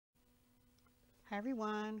Hi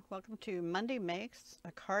everyone, welcome to Monday Makes,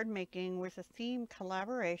 a card making with a theme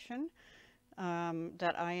collaboration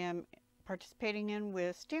that I am participating in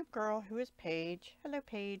with Stmpgrl, who is Paige. Hello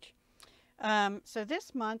Paige. So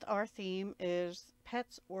this month our theme is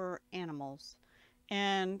pets or animals.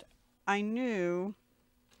 And I knew,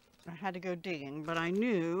 I had to go digging, but I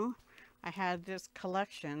knew I had this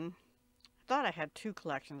collection. I thought I had two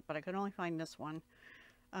collections, but I could only find this one.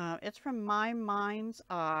 It's from My Mind's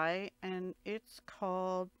Eye, and it's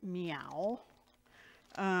called Meow.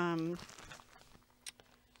 Yeah,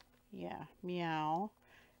 Meow.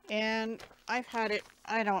 And I've had it,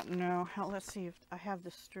 I don't know how, let's see if I have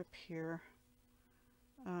the strip here.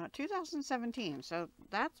 2017, so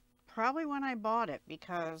that's probably when I bought it,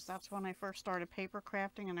 because that's when I first started paper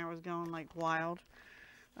crafting and I was going like wild.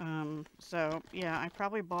 So yeah, I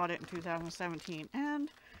probably bought it in 2017. And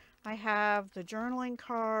I have the journaling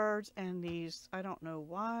cards and these, I don't know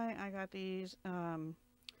why I got these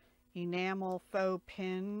enamel faux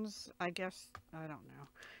pins, I guess, I don't know.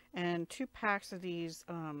 And 2 packs of these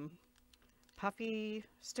puffy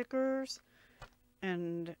stickers.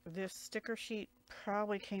 And this sticker sheet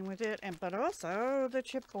probably came with it, but also the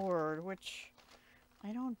chipboard, which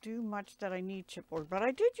I don't do much that I need chipboard, but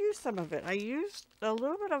I did use some of it. I used a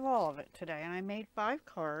little bit of all of it today, and I made 5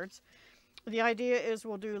 cards. The idea is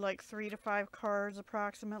we'll do like 3 to 5 cards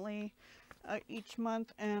approximately each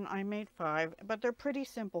month, and I made 5, but they're pretty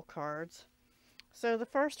simple cards. So the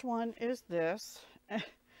first one is this,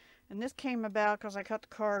 and this came about because I cut the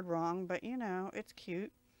card wrong, but you know, it's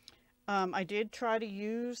cute. I did try to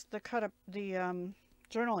use the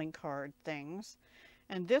journaling card things,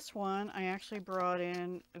 and this one I actually brought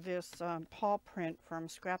in this paw print from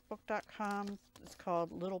scrapbook.com. It's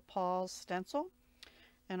called Little Paws Stencil.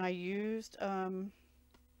 And I used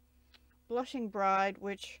Blushing Bride,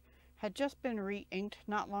 which had just been re-inked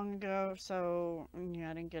not long ago, so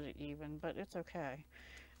yeah, I didn't get it even, but it's okay.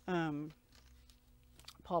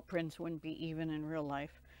 Paw prints wouldn't be even in real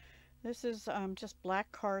life. This is just black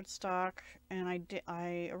cardstock, and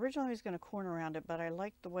I originally was going to corner round it, but I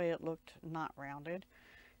liked the way it looked not rounded.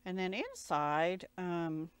 And then inside,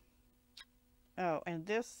 oh, and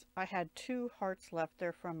this, I had 2 hearts left.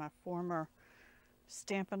 They're from a former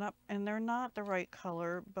Stampin' Up, and they're not the right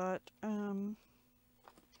color, but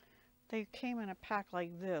they came in a pack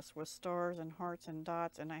like this with stars and hearts and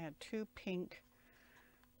dots, and I had 2 pink,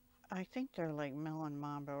 I think they're like Melon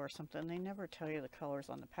Mambo or something. They never tell you the colors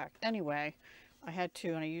on the pack. Anyway, I had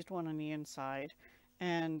 2, and I used one on the inside.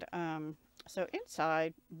 And so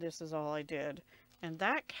inside, this is all I did. And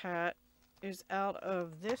that cat is out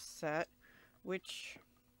of this set, which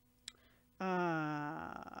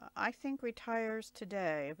I think retires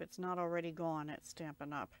today if it's not already gone at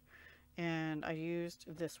Stampin' Up. And I used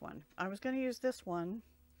this one. I was going to use this one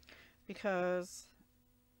because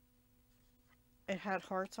it had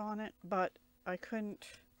hearts on it, but I couldn't,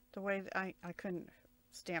 the way I couldn't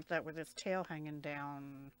stamp that with its tail hanging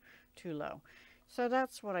down too low. So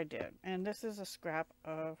that's what I did. And this is a scrap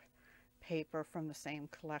of paper from the same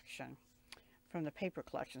collection, from the paper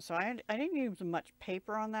collection. So I didn't use much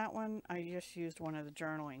paper on that one. I just used one of the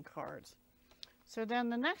journaling cards. So then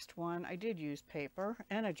the next one, I did use paper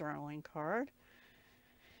and a journaling card.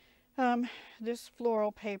 This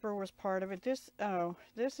floral paper was part of it.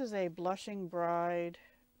 This is a Blushing Bride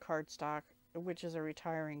cardstock, which is a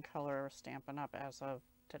retiring color of Stampin' Up as of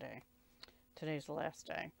today. Today's the last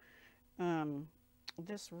day.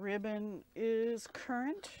 This ribbon is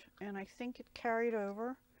current, and I think it carried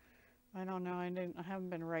over. I don't know, I haven't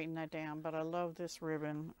been writing that down, but I love this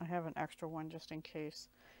ribbon. I have an extra one just in case.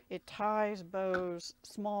 It ties bows,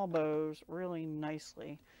 small bows, really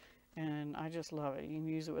nicely, and I just love it. You can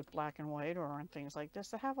use it with black and white or on things like this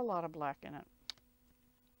that have a lot of black in it.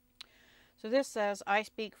 So this says, I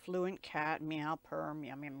speak fluent cat, meow, purr,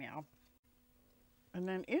 meow, meow, meow. And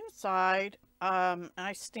then inside,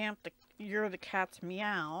 I stamped the You're the Cat's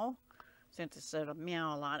Meow, since it said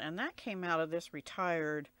meow a lot, and that came out of this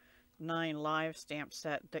retired 9 live stamp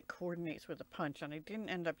set that coordinates with the punch, and I didn't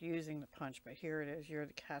end up using the punch, but here it is, You're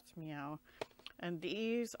the Cat's Meow. And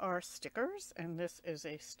these are stickers, and this is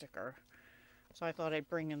a sticker. So I thought I'd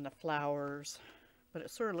bring in the flowers, but it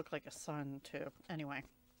sort of looked like a sun too. Anyway,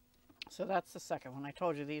 so that's the second one. I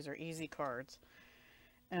told you these are easy cards.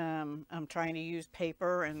 I'm trying to use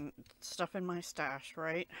paper and stuff in my stash,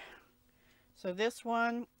 right? So this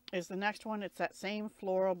one is the next one. It's that same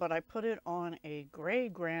floral, but I put it on a gray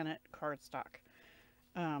granite cardstock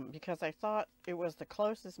because I thought it was the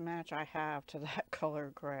closest match I have to that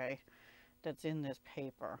color gray that's in this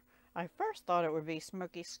paper. I first thought it would be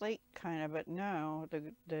smoky slate kind of, but no,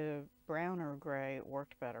 the browner gray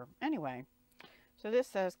worked better. Anyway, So this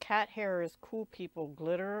says cat hair is cool people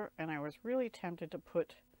glitter, and I was really tempted to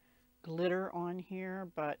put glitter on here,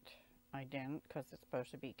 but I didn't because it's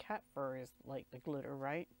supposed to be cat fur is like the glitter,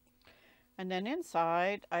 right? And then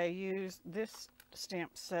inside I used this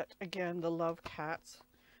stamp set again, the Love Cats.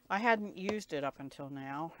 I hadn't used it up until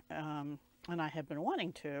now, and I had been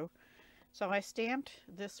wanting to. So I stamped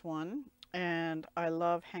this one, and I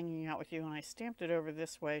love hanging out with you, and I stamped it over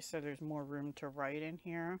this way so there's more room to write in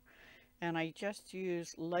here. And I just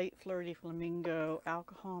used light Flirty Flamingo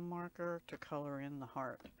alcohol marker to color in the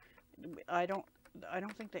heart. I don't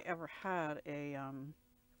think they ever had a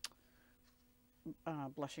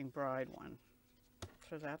Blushing Bride one.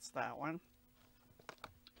 So that's that one.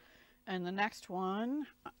 And the next one,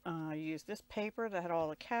 I used this paper that had all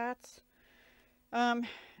the cats.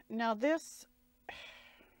 Now this,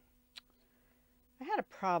 I had a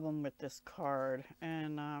problem with this card,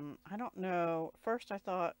 and I don't know. First I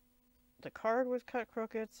thought the card was cut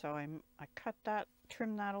crooked, so I cut that,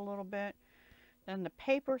 trimmed that a little bit. Then the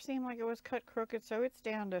paper seemed like it was cut crooked, so it's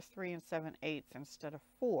down to 3 7/8 instead of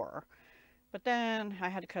 4. But then I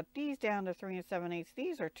had to cut these down to 3 7/8.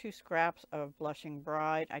 These are 2 scraps of Blushing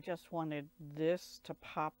Bride. I just wanted this to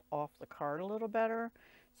pop off the card a little better.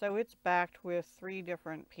 So it's backed with 3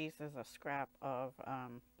 different pieces of scrap of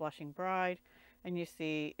Blushing Bride. And you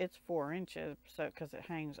see it's 4 inches, so because it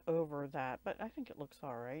hangs over that, but I think it looks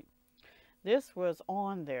all right. This was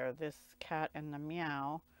on there, this cat and the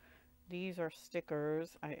meow. These are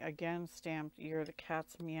stickers. I again stamped You're the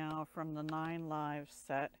Cat's Meow from the 9 Lives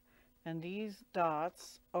set. And these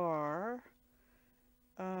dots are,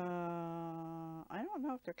 I don't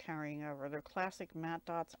know if they're carrying over. They're classic matte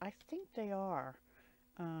dots. I think they are.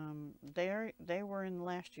 They were in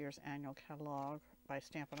last year's annual catalog by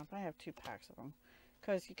Stampin' Up. I have 2 packs of them.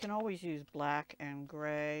 Because you can always use black and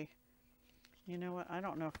gray. You know what? I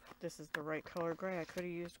don't know if this is the right color gray. I could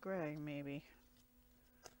have used gray, maybe.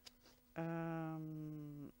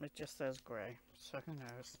 It just says gray, so who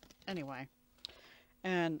knows. Anyway,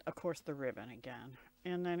 and of course the ribbon again.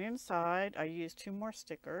 And then inside I used 2 more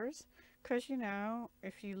stickers because, you know,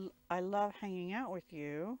 I love hanging out with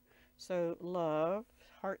you, so love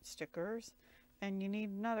heart stickers, and you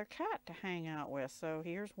need another cat to hang out with. So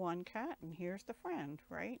here's one cat and here's the friend,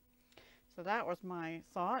 right? So that was my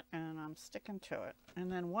thought, and I'm sticking to it.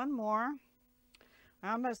 And then one more.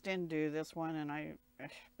 I almost didn't do this one,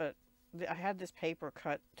 but I had this paper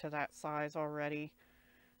cut to that size already.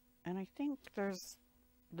 And I think there's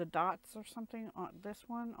the dots or something on this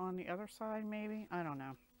one on the other side, maybe. I don't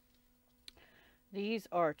know. These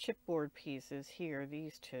are chipboard pieces here,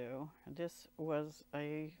 these 2. This was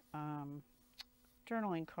a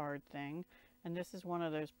journaling card thing. And this is one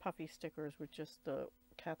of those puffy stickers with just the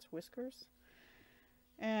cat's whiskers,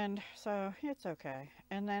 and so it's okay.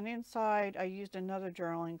 And then inside I used another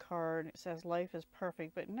journaling card. It says life is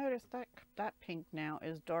perfect, but notice that pink now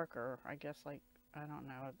is darker. I guess, like, I don't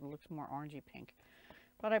know, it looks more orangey pink.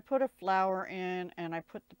 But I put a flower in, and I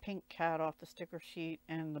put the pink cat off the sticker sheet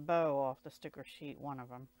and the bow off the sticker sheet, one of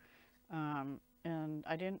them, and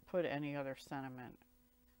I didn't put any other sentiment,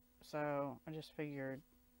 so I just figured,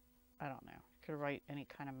 I don't know, could write any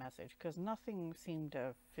kind of message, because nothing seemed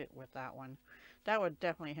to fit with that one. That would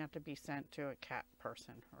definitely have to be sent to a cat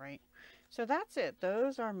person, right? So that's it.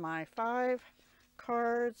 Those are my 5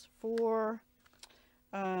 cards for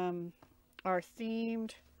our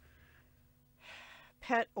themed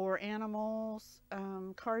pet or animals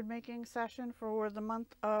card making session for the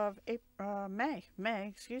month of May,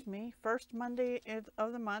 excuse me. First Monday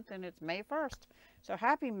of the month, and it's May 1st. So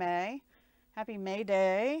happy May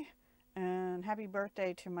Day. And happy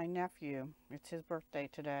birthday to my nephew. It's his birthday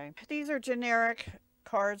today. These are generic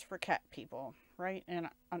cards for cat people, right? And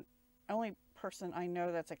the only person I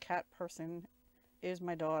know that's a cat person is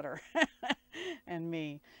my daughter and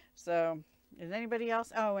me. So, is anybody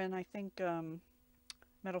else? Oh, and I think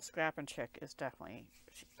Metal Scrappin' Chick is definitely,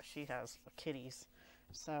 she has kitties.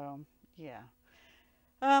 So, yeah.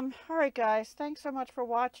 Alright guys, thanks so much for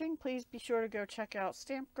watching. Please be sure to go check out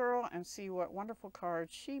Stmpgrl and see what wonderful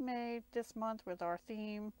cards she made this month with our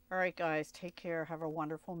theme. Alright guys, take care. Have a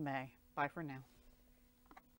wonderful May. Bye for now.